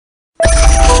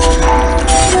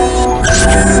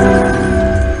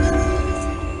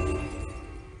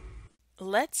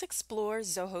Let's explore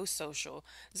Zoho Social.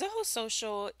 Zoho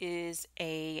Social is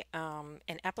a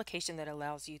an application that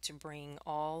allows you to bring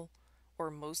all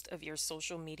or most of your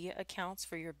social media accounts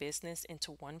for your business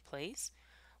into one place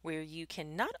where you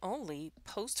can not only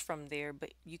post from there,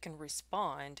 but you can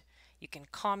respond, you can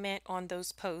comment on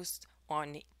those posts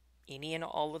on any and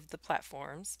all of the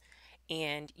platforms,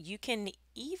 and you can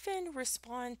even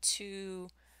respond to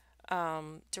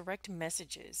direct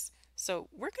messages. So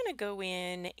we're going to go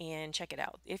in and check it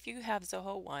out. If you have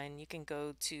Zoho One, you can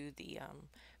go to the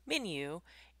menu.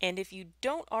 And if you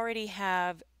don't already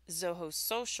have Zoho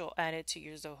Social added to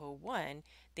your Zoho One,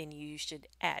 then you should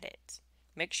add it.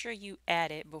 Make sure you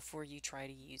add it before you try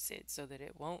to use it so that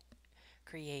it won't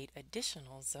create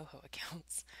additional Zoho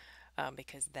accounts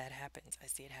because that happens. I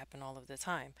see it happen all of the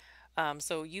time.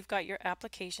 So you've got your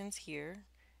applications here.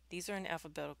 These are in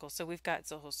alphabetical. So we've got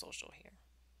Zoho Social here.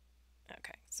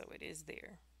 Okay, so it is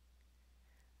there.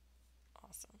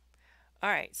 Awesome. All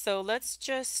right, so let's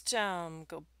just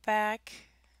go back.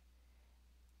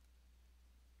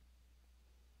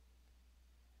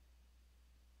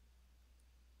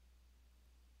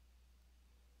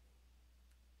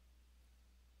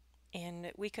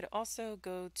 And we could also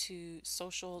go to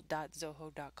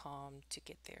social.zoho.com to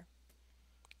get there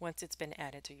once it's been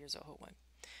added to your Zoho one.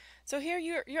 So here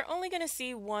you're only going to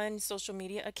see one social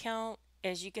media account.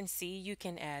 As you can see, you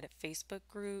can add a Facebook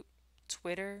group,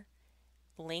 Twitter,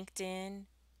 LinkedIn,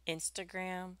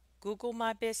 Instagram, Google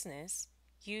My Business,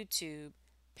 YouTube,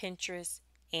 Pinterest,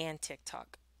 and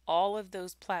TikTok. All of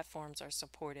those platforms are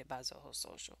supported by Zoho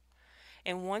Social.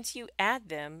 And once you add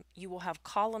them, you will have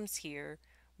columns here,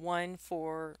 one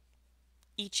for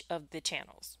each of the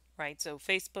channels, right? So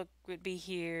Facebook would be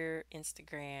here,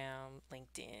 Instagram,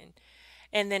 LinkedIn.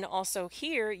 And then also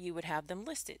here, you would have them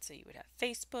listed. So you would have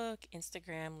Facebook,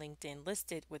 Instagram, LinkedIn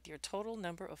listed with your total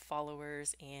number of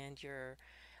followers and your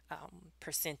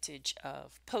percentage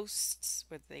of posts,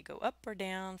 whether they go up or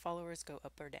down, followers go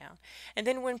up or down. And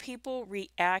then when people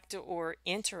react or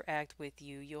interact with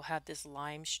you, you'll have this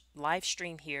live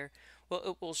stream here. Well,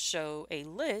 it will show a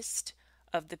list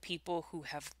of the people who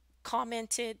have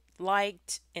commented,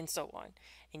 liked, and so on.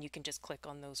 And you can just click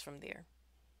on those from there.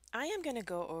 I am going to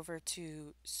go over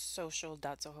to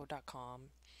social.zoho.com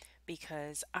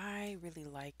because I really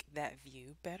like that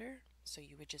view better. So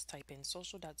you would just type in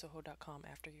social.zoho.com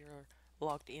after you're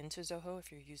logged into Zoho.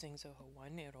 If you're using Zoho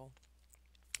One, it'll,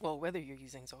 well, whether you're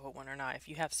using Zoho One or not, if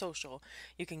you have social,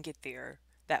 you can get there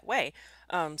that way.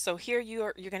 So here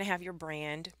you're going to have your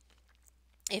brand.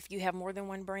 If you have more than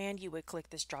one brand, you would click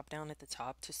this drop down at the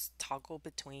top to toggle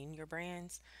between your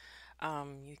brands.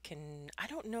 You can, I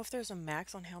don't know if there's a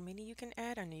max on how many you can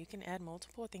add. I know you can add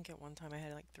multiple. I think at one time I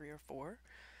had like three or four.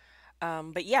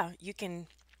 But yeah, you can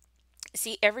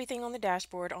see everything on the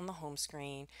dashboard on the home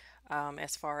screen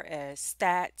as far as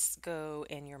stats go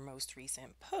and your most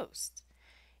recent posts.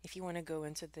 If you want to go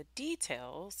into the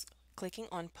details, clicking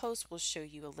on posts will show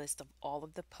you a list of all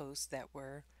of the posts that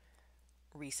were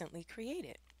recently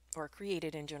created or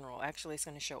created in general. Actually, it's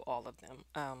going to show all of them.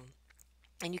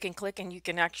 And you can click and you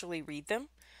can actually read them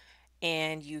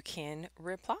and you can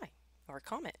reply or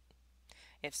comment.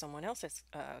 If someone else has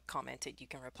commented, you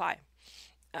can reply.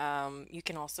 You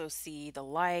can also see the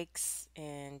likes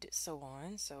and so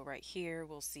on. So right here,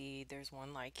 we'll see there's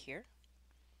one like here.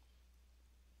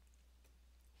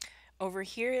 Over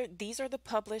here, these are the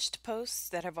published posts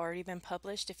that have already been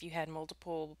published. If you had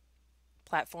multiple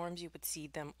platforms, you would see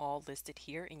them all listed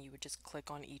here and you would just click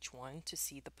on each one to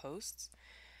see the posts.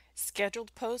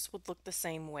 Scheduled posts would look the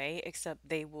same way, except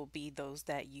they will be those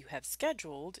that you have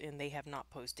scheduled and they have not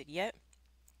posted yet.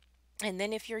 And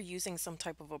then if you're using some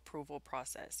type of approval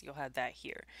process, you'll have that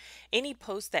here. Any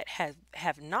posts that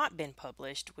have not been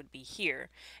published would be here.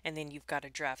 And then you've got a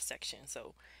draft section.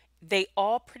 So they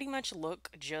all pretty much look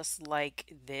just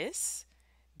like this.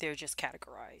 They're just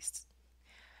categorized.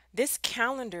 This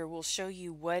calendar will show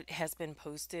you what has been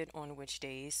posted on which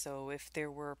days. So if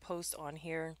there were posts on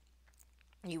here,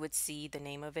 you would see the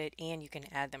name of it and you can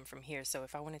add them from here. So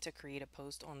if I wanted to create a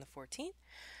post on the 14th,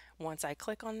 once I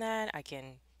click on that, I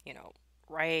can,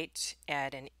 write,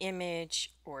 add an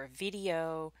image or a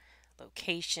video,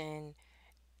 location,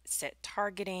 set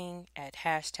targeting, add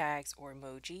hashtags or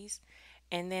emojis,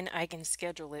 and then I can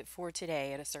schedule it for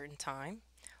today at a certain time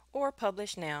or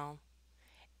publish now,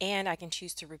 and I can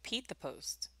choose to repeat the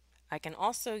post. I can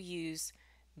also use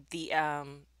the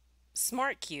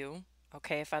smart queue,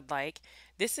 okay, if I'd like.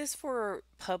 This is for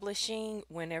publishing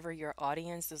whenever your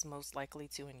audience is most likely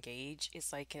to engage.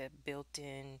 It's like a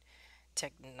built-in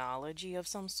technology of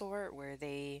some sort where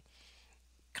they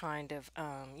kind of,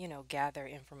 gather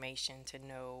information to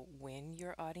know when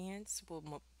your audience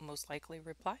will most likely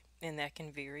reply. And that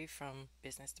can vary from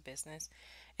business to business.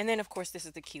 And then, of course, this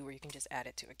is the queue where you can just add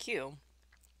it to a queue.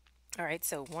 All right,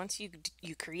 so once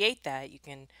you create that, you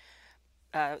can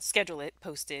schedule it,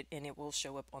 post it, and it will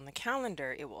show up on the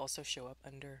calendar. It will also show up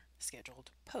under scheduled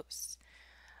posts.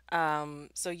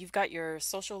 So you've got your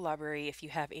social library. If you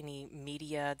have any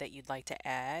media that you'd like to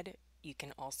add, you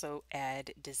can also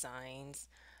add designs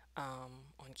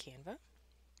on Canva.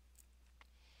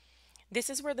 This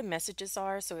is where the messages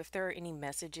are. So if there are any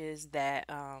messages that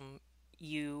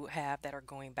you have that are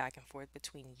going back and forth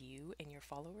between you and your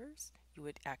followers, you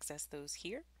would access those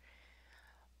here.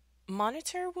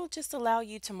 Monitor will just allow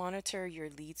you to monitor your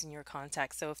leads and your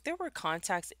contacts. So if there were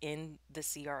contacts in the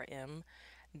CRM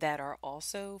that are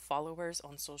also followers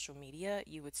on social media,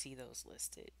 you would see those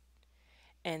listed.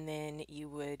 And then you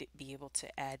would be able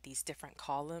to add these different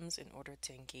columns in order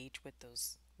to engage with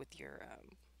those with your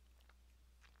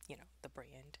the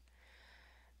brand.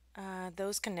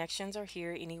 Those connections are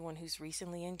here. Anyone who's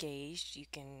recently engaged, you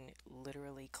can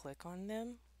literally click on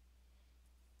them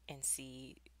and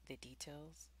see the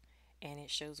details, and it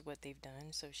shows what they've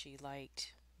done. So she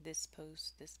liked this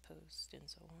post, and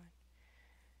so on.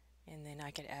 And then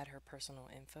I could add her personal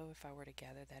info if I were to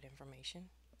gather that information.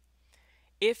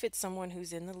 If it's someone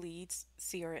who's in the leads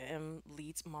CRM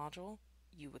leads module,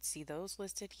 you would see those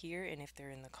listed here. And if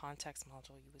they're in the contacts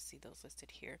module, you would see those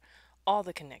listed here. All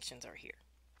the connections are here.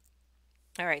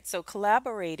 All right, so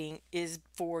collaborating is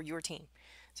for your team.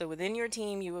 So within your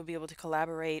team, you will be able to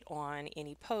collaborate on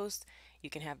any post. You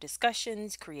can have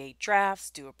discussions, create drafts,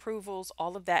 do approvals.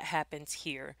 All of that happens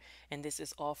here, and this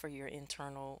is all for your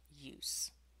internal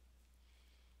use.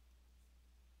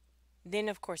 Then,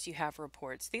 of course, you have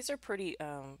reports. These are pretty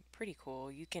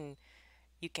cool. You can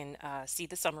see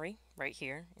the summary right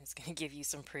here. It's going to give you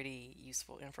some pretty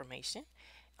useful information.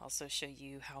 Also show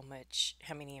you how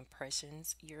many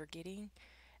impressions you're getting,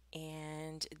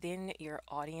 and then your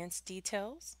audience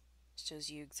details shows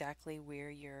you exactly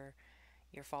where your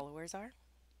followers are.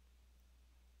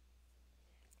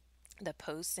 The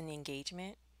posts and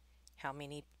engagement, how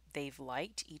many they've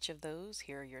liked each of those.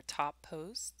 Here are your top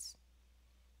posts,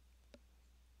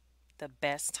 the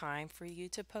best time for you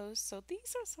to post. So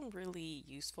these are some really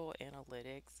useful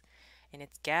analytics, and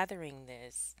it's gathering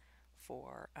this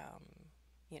for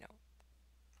you know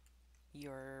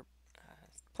your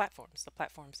platforms, the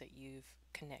platforms that you've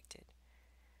connected.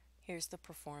 Here's the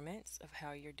performance of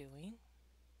how you're doing.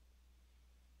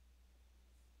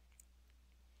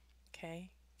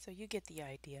 Okay, so you get the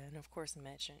idea, and of course,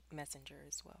 Messenger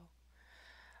as well.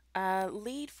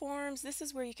 Lead forms, this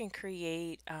is where you can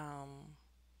create a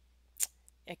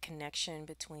connection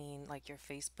between like your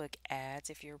Facebook ads.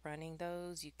 If you're running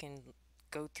those, you can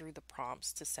go through the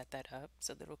prompts to set that up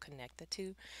so that it'll connect the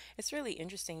two. It's really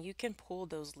interesting. You can pull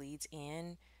those leads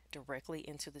in directly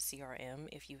into the CRM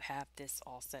if you have this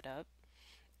all set up.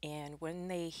 And when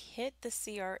they hit the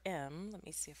CRM, let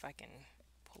me see if I can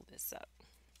pull this up.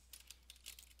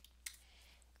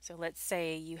 So let's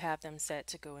say you have them set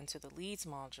to go into the leads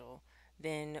module.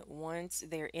 Then once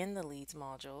they're in the leads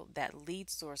module, that lead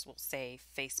source will say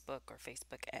Facebook or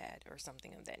Facebook ad or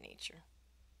something of that nature.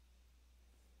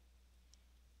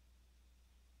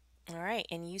 All right,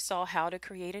 and you saw how to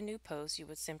create a new post. You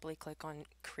would simply click on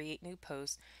create new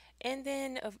post, and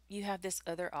then you have this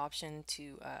other option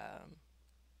to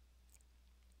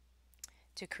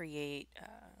create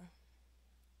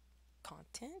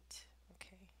content.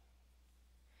 Okay.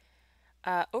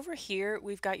 Over here,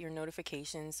 we've got your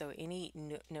notifications. So any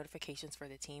notifications for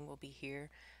the team will be here.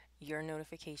 Your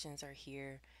notifications are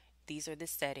here. These are the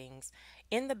settings.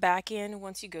 In the back end,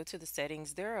 once you go to the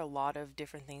settings, there are a lot of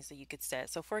different things that you could set.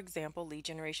 So for example, lead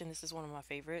generation, this is one of my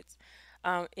favorites.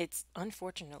 It's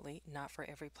unfortunately not for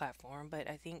every platform, but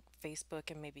I think Facebook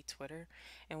and maybe Twitter.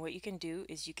 And what you can do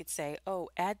is you could say, oh,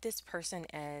 add this person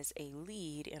as a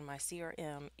lead in my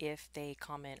CRM if they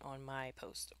comment on my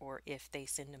post or if they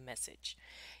send a message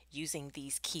using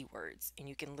these keywords. And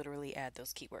you can literally add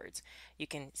those keywords. You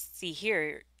can see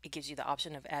here, it gives you the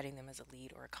option of adding them as a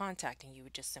lead or a contact, and you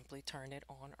would just simply turn it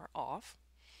on or off.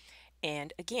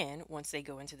 And again, once they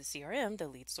go into the CRM, the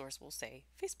lead source will say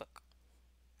Facebook.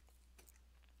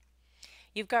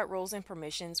 You've got roles and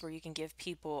permissions where you can give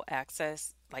people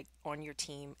access, like on your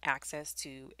team, access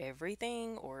to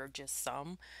everything or just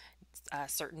some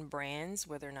certain brands,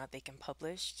 whether or not they can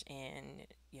publish and,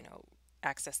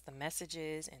 access the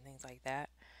messages and things like that.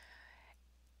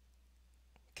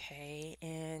 Okay,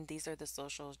 and these are the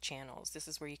social channels. This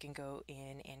is where you can go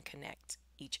in and connect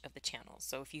each of the channels.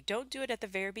 So if you don't do it at the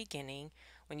very beginning,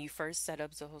 when you first set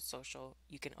up Zoho Social,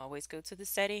 you can always go to the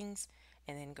settings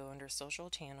and then go under social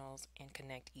channels and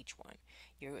connect each one.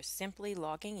 You're simply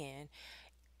logging in.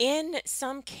 In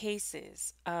some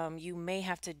cases, you may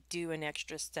have to do an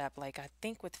extra step. Like I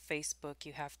think with Facebook,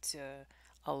 you have to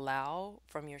allow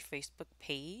from your Facebook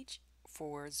page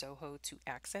for Zoho to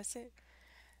access it.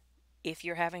 If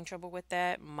you're having trouble with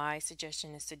that, my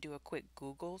suggestion is to do a quick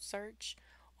Google search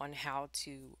on how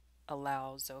to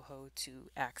allow Zoho to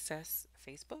access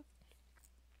Facebook,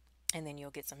 and then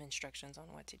you'll get some instructions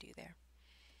on what to do there.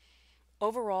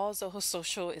 Overall, Zoho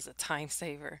Social is a time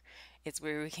saver. It's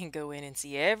where we can go in and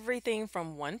see everything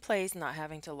from one place, not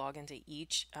having to log into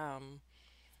each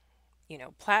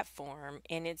platform.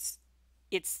 And it's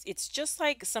just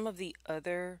like some of the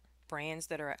other brands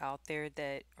that are out there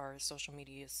that are social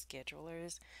media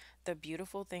schedulers. The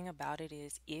beautiful thing about it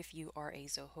is if you are a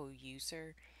Zoho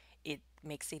user, it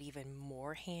makes it even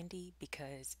more handy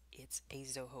because it's a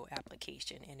Zoho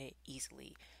application and it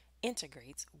easily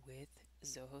integrates with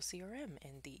Zoho CRM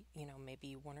and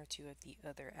maybe one or two of the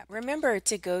other apps. Remember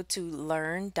to go to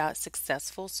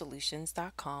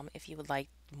learn.successfulsolutions.com if you would like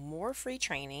more free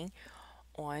training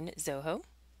on Zoho.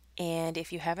 And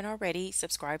if you haven't already,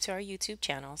 subscribe to our YouTube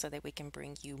channel so that we can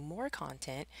bring you more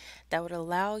content that would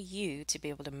allow you to be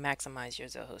able to maximize your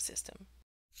Zoho system.